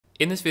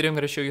In this video, I'm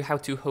going to show you how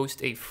to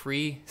host a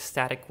free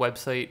static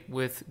website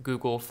with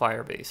Google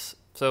Firebase.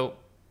 So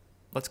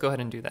let's go ahead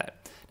and do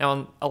that.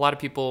 Now, a lot of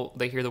people,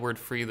 they hear the word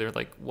free, they're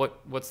like,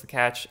 what's the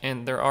catch?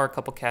 And there are a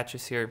couple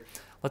catches here.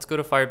 Let's go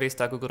to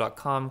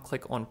firebase.google.com,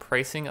 click on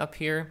pricing up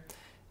here,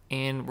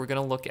 and we're going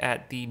to look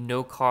at the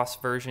no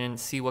cost version,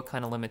 see what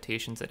kind of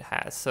limitations it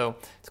has. So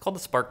it's called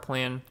the Spark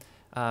plan.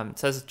 It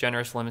says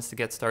generous limits to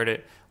get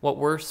started. What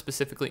we're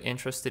specifically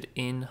interested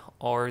in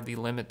are the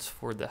limits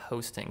for the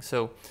hosting.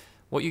 So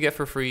what you get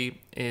for free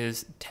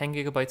is 10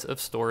 gigabytes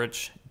of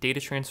storage, data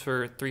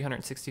transfer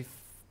 360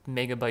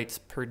 megabytes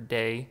per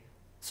day.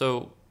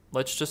 So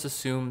let's just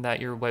assume that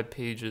your web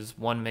page is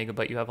 1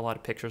 megabyte, you have a lot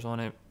of pictures on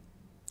it.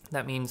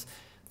 That means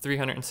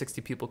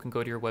 360 people can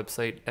go to your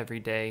website every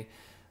day.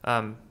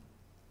 I'm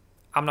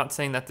not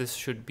saying that this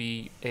should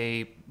be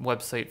a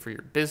website for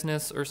your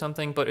business or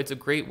something, but it's a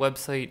great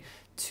website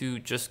to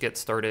just get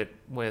started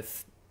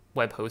with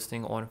web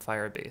hosting on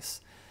Firebase.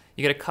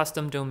 You get a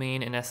custom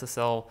domain in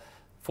SSL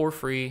for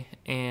free,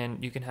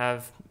 and you can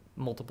have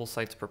multiple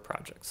sites per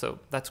project. So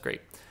that's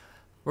great.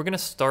 We're going to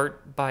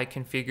start by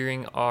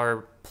configuring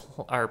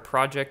our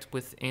project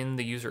within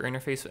the user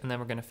interface, and then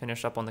we're going to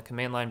finish up on the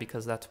command line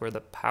because that's where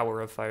the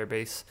power of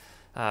Firebase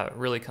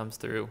really comes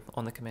through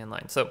on the command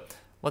line. So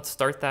let's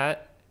start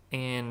that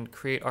and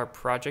create our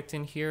project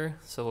in here.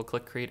 So we'll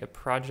click create a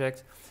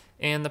project,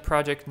 and the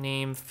project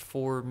name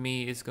for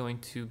me is going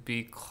to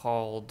be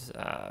called,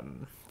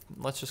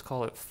 let's just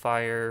call it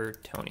Fire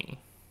Tony.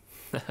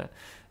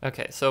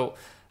 Okay, so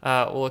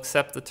we'll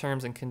accept the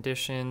terms and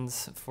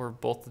conditions for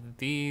both of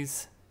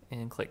these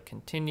and click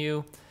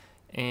continue.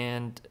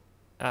 And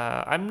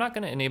I'm not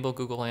going to enable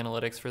Google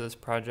Analytics for this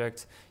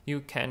project.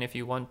 You can if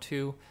you want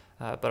to,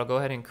 but I'll go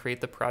ahead and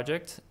create the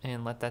project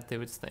and let that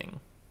do its thing.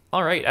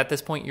 All right, at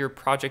this point your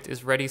project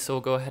is ready, so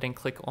we'll go ahead and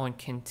click on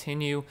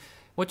continue,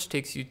 which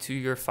takes you to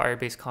your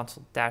Firebase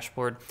console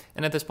dashboard.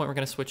 And at this point we're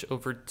going to switch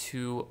over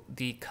to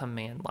the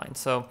command line.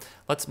 So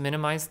let's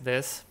minimize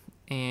this.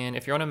 And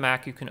if you're on a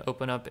Mac, you can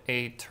open up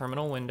a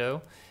terminal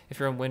window. If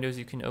you're on Windows,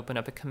 you can open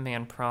up a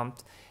command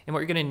prompt. And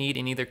what you're going to need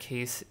in either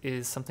case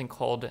is something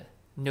called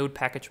Node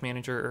Package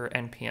Manager or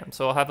NPM.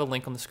 So I'll have a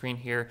link on the screen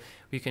here.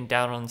 You can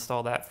download and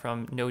install that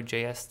from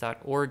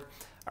nodejs.org.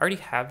 I already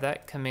have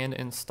that command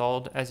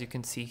installed, as you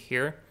can see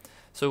here.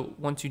 So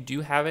once you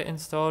do have it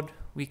installed,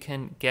 we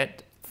can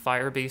get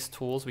Firebase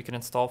tools. We can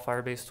install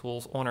Firebase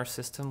tools on our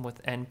system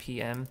with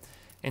npm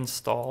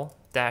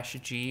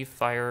install-g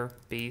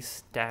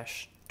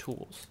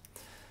firebase-tools.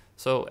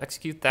 So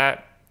execute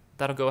that.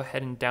 That'll go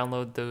ahead and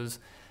download those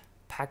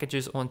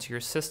packages onto your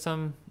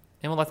system,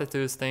 and we'll let that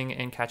do its thing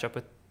and catch up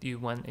with you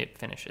when it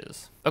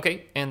finishes.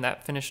 Okay, and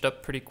that finished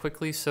up pretty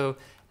quickly. So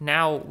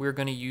now we're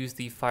going to use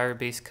the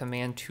Firebase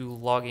command to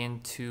log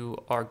into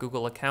our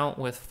Google account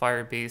with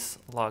Firebase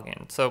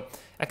login. So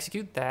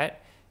execute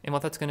that. And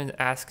what that's going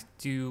to ask,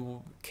 do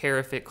you care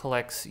if it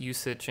collects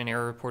usage and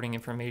error reporting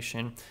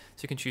information?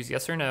 So you can choose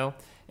yes or no.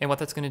 And what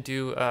that's going to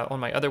do on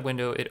my other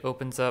window, it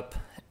opens up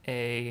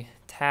a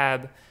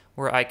tab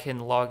where I can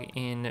log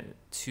in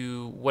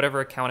to whatever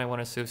account I want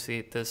to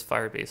associate this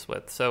Firebase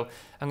with. So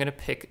I'm going to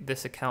pick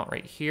this account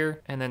right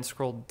here and then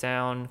scroll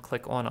down,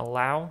 click on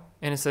allow.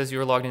 And it says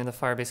you're logged into the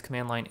Firebase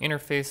command line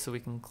interface, so we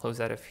can close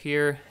out of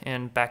here.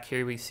 And back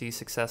here we see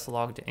success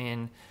logged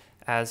in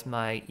as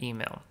my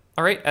email.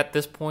 All right, at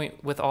this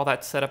point, with all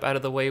that setup out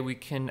of the way, we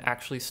can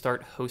actually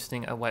start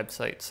hosting a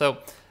website. So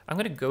I'm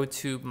going to go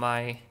to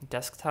my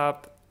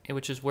desktop,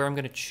 which is where I'm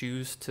going to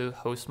choose to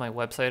host my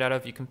website out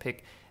of. You can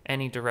pick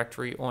any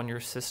directory on your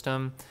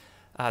system.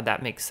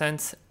 That makes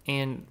sense.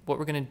 And what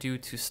we're going to do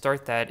to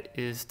start that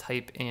is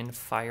type in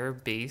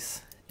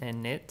Firebase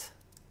init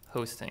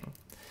hosting.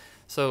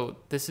 So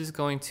this is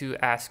going to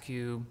ask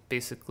you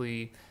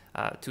basically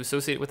to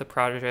associate it with a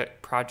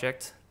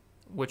project,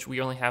 which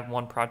we only have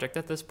one project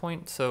at this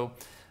point. So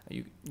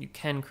you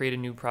can create a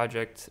new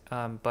project,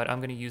 but I'm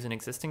going to use an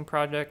existing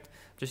project,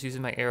 just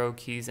using my arrow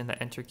keys and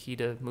the enter key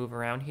to move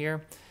around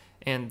here.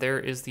 And there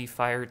is the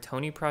Fire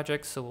Tony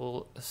project, so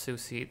we'll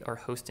associate our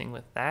hosting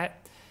with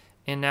that.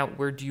 And now,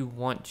 where do you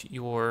want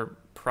your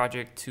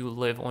project to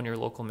live on your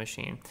local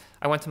machine?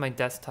 I went to my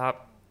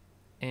desktop,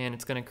 and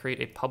it's going to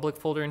create a public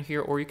folder in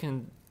here, or you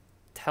can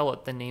tell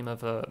it the name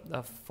of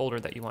a folder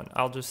that you want.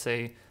 I'll just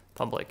say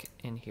public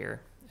in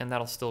here, and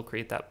that'll still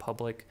create that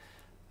public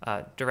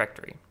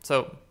directory.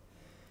 So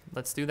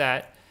let's do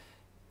that.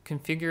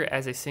 Configure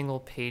as a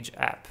single page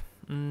app.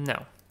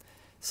 No.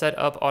 Set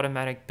up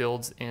automatic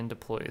builds and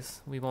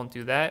deploys. We won't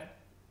do that.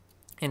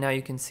 And now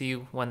you can see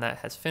when that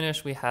has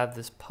finished, we have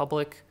this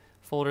public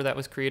folder that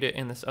was created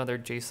in this other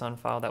JSON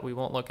file that we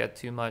won't look at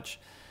too much.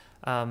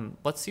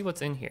 Let's see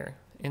what's in here.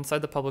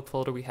 Inside the public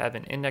folder, we have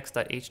an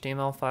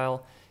index.html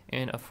file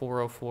and a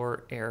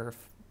 404 error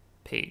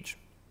page.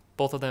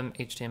 Both of them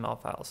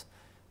HTML files.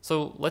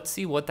 So let's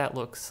see what that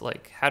looks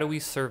like. How do we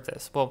serve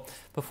this? Well,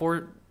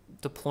 before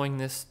deploying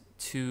this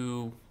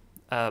to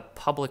a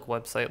public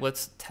website,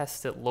 let's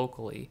test it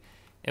locally.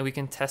 And we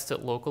can test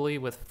it locally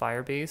with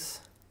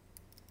Firebase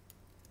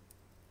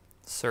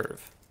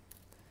serve.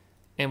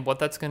 And what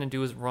that's going to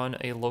do is run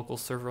a local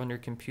server on your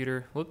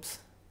computer. Whoops,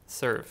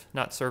 serve,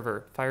 not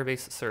server,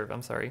 Firebase serve,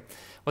 I'm sorry.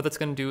 What that's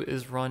going to do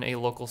is run a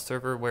local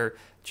server where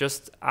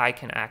just I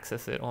can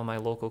access it on my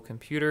local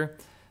computer.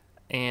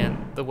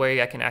 And the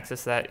way I can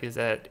access that is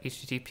at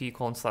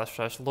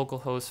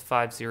http://localhost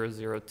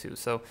 5002.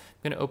 So I'm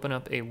going to open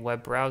up a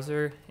web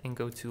browser and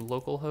go to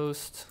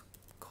localhost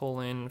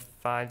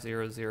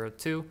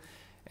 5002.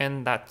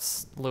 And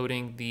that's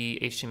loading the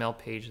HTML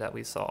page that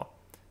we saw.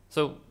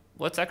 So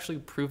let's actually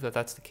prove that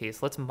that's the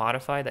case. Let's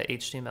modify that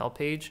HTML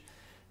page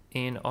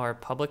in our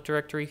public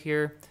directory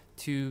here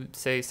to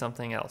say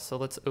something else. So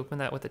let's open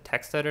that with a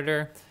text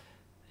editor,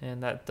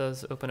 and that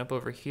does open up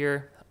over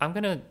here. I'm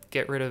gonna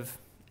get rid of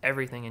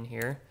everything in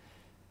here,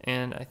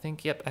 and I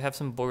think, yep, I have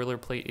some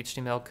boilerplate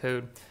HTML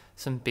code,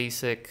 some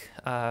basic,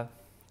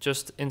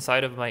 just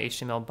inside of my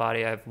HTML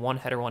body, I have one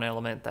header, one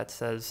element that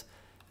says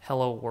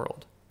hello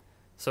world.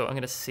 So I'm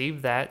gonna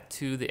save that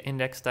to the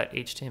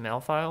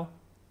index.html file.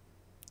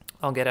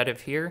 I'll get out of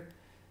here,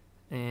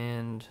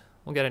 and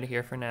we'll get out of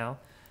here for now.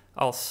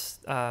 I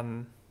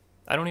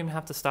don't even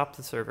have to stop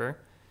the server.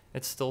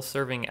 It's still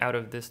serving out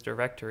of this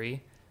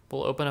directory.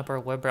 We'll open up our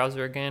web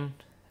browser again,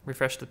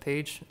 refresh the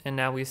page, and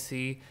now we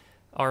see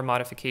our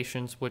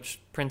modifications,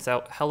 which prints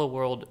out hello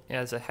world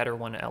as a header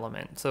one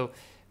element. So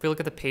if we look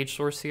at the page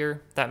source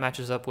here, that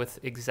matches up with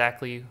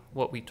exactly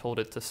what we told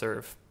it to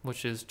serve,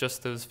 which is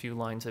just those few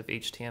lines of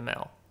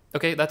HTML.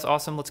 Okay, that's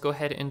awesome. Let's go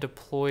ahead and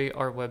deploy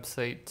our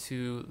website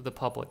to the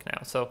public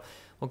now. So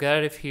we'll get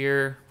out of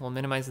here, we'll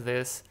minimize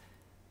this,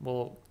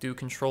 we'll do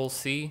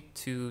Control-C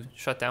to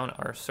shut down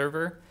our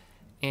server.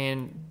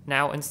 And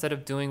now instead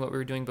of doing what we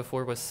were doing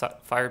before with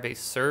Firebase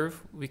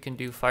serve, we can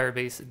do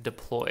Firebase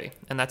deploy,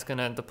 and that's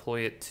gonna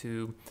deploy it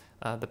to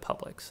the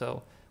public.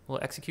 So we'll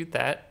execute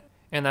that,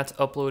 and that's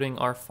uploading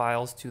our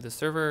files to the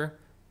server.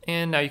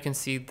 And now you can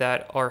see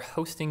that our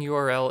hosting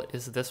URL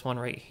is this one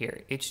right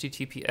here,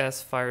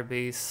 https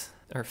firebase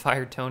or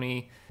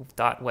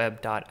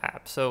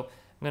firetony.web.app. So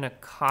I'm gonna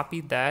copy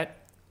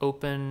that,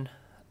 open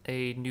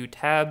a new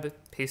tab,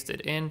 paste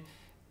it in,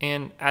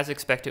 and as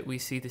expected, we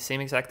see the same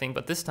exact thing,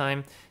 but this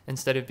time,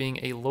 instead of being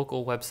a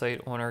local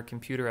website on our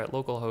computer at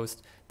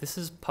localhost, this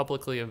is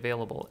publicly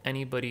available.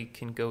 Anybody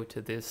can go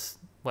to this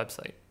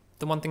website.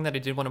 The one thing that I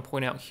did want to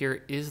point out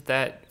here is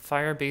that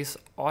Firebase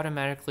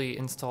automatically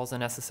installs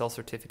an SSL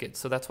certificate.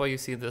 So that's why you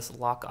see this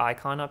lock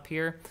icon up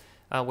here,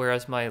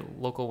 whereas my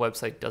local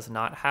website does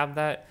not have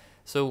that.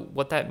 So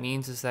what that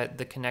means is that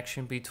the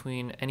connection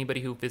between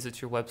anybody who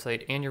visits your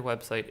website and your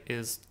website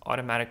is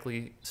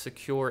automatically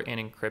secure and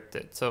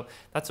encrypted. So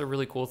that's a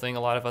really cool thing. A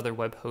lot of other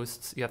web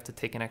hosts, you have to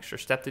take an extra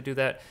step to do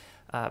that.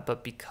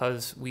 But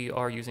because we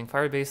are using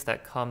Firebase,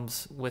 that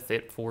comes with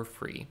it for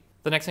free.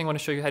 The next thing I want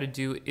to show you how to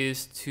do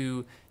is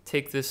to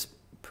take this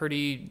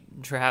pretty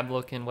drab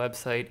looking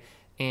website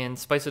and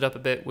spice it up a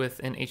bit with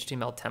an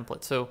HTML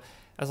template. So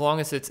as long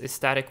as it's a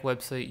static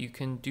website, you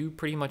can do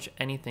pretty much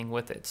anything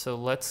with it. So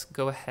let's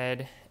go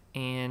ahead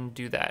and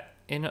do that.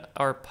 In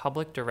our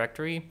public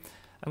directory,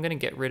 I'm going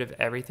to get rid of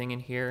everything in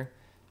here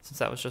since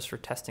that was just for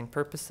testing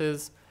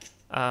purposes.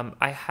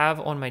 I have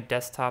on my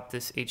desktop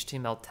this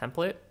HTML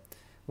template,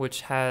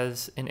 which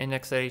has an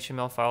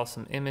index.html file,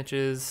 some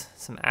images,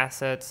 some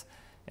assets,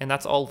 and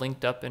that's all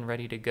linked up and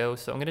ready to go.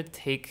 So I'm going to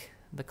take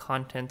the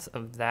contents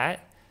of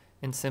that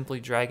and simply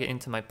drag it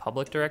into my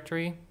public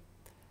directory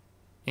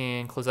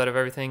and close out of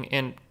everything.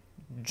 And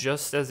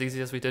just as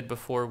easy as we did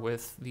before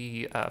with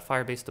the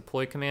Firebase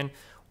deploy command,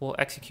 we'll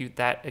execute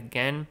that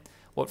again.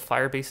 What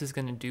Firebase is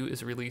going to do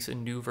is release a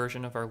new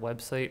version of our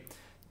website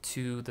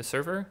to the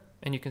server,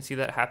 and you can see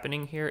that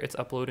happening here. It's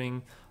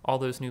uploading all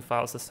those new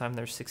files. This time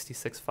there's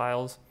 66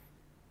 files,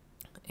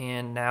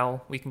 and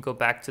now we can go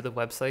back to the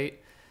website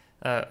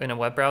in a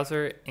web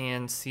browser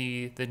and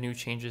see the new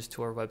changes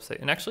to our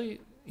website. And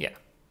actually, yeah,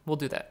 we'll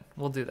do that.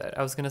 We'll do that.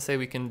 I was going to say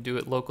we can do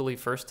it locally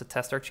first to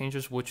test our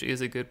changes, which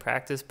is a good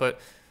practice, but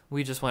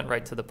we just went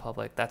right to the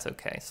public. That's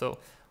okay. So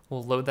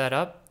we'll load that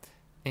up,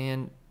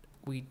 and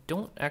we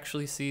don't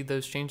actually see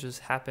those changes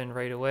happen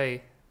right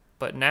away.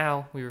 But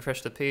now we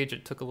refresh the page.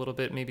 It took a little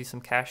bit, maybe some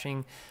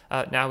caching.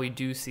 Now we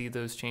do see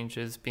those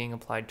changes being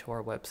applied to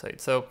our website.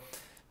 So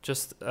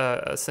just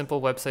a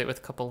simple website with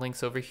a couple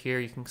links over here.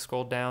 You can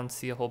scroll down,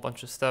 see a whole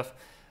bunch of stuff.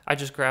 I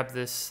just grabbed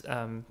this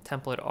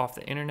template off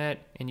the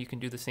internet, and you can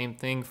do the same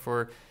thing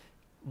for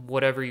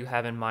whatever you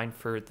have in mind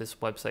for this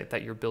website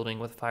that you're building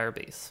with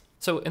Firebase.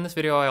 So in this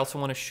video, I also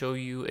want to show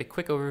you a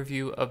quick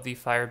overview of the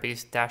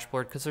Firebase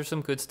dashboard because there's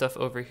some good stuff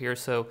over here.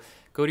 So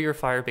go to your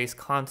Firebase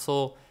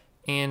console,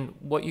 and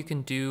what you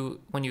can do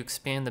when you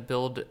expand the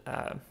build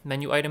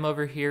menu item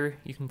over here,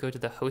 you can go to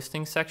the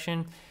hosting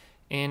section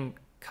and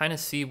kind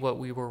of see what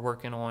we were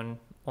working on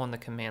the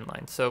command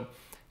line. So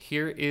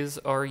here is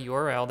our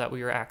URL that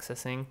we are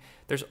accessing.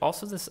 There's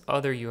also this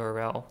other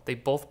URL. They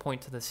both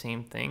point to the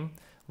same thing.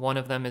 One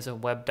of them is a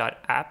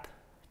web.app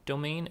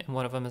domain, and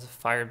one of them is a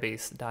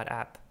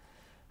firebase.app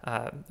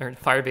or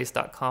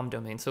firebase.com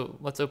domain. So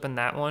let's open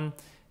that one,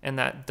 and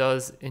that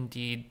does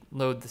indeed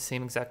load the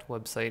same exact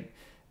website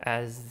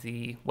as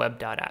the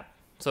web.app.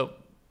 So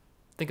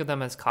think of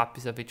them as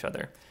copies of each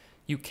other.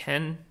 You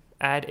can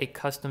add a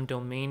custom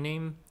domain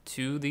name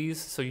to these,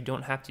 so you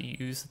don't have to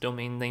use the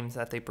domain names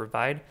that they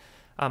provide.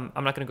 I'm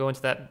not going to go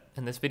into that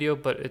in this video,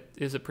 but it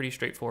is a pretty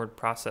straightforward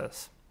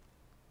process.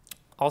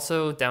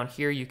 Also, down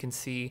here you can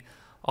see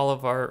all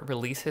of our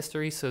release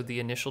history, so the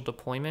initial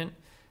deployment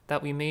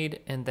that we made,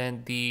 and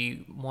then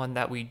the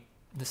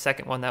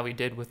second one that we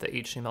did with the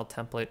HTML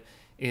template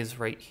is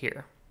right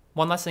here.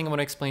 One last thing I want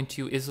to explain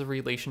to you is the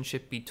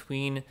relationship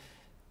between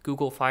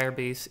Google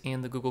Firebase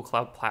and the Google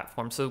Cloud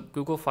Platform. So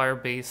Google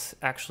Firebase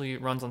actually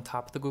runs on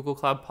top of the Google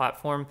Cloud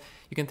Platform.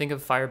 You can think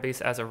of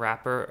Firebase as a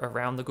wrapper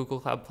around the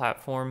Google Cloud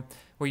Platform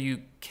where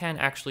you can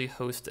actually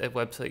host a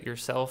website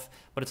yourself,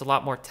 but it's a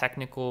lot more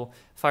technical.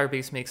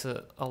 Firebase makes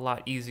it a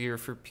lot easier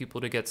for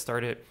people to get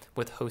started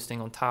with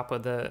hosting on top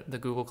of the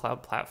Google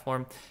Cloud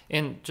Platform.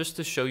 And just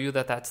to show you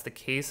that that's the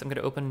case, I'm going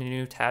to open a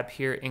new tab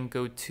here and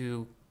go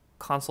to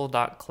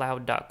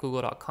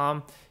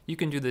console.cloud.google.com. You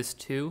can do this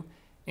too.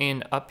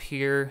 And up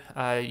here,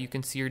 you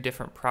can see your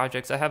different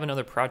projects. I have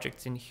another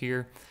project in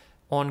here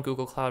on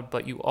Google Cloud,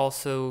 but you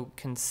also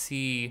can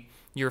see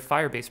your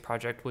Firebase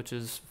project, which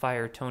is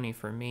Fire Tony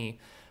for me.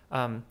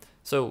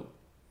 So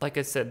like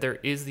I said, there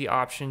is the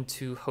option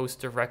to host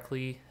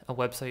directly a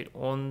website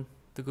on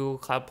the Google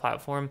Cloud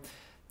Platform.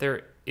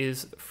 There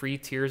is free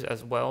tiers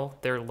as well.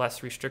 They're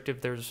less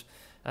restrictive. There's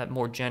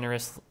more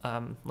generous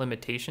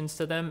limitations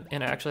to them.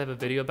 And I actually have a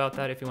video about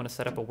that if you want to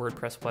set up a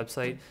WordPress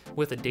website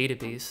with a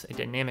database, a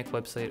dynamic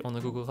website on the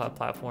Google Cloud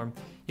Platform.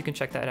 You can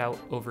check that out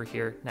over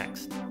here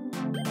next.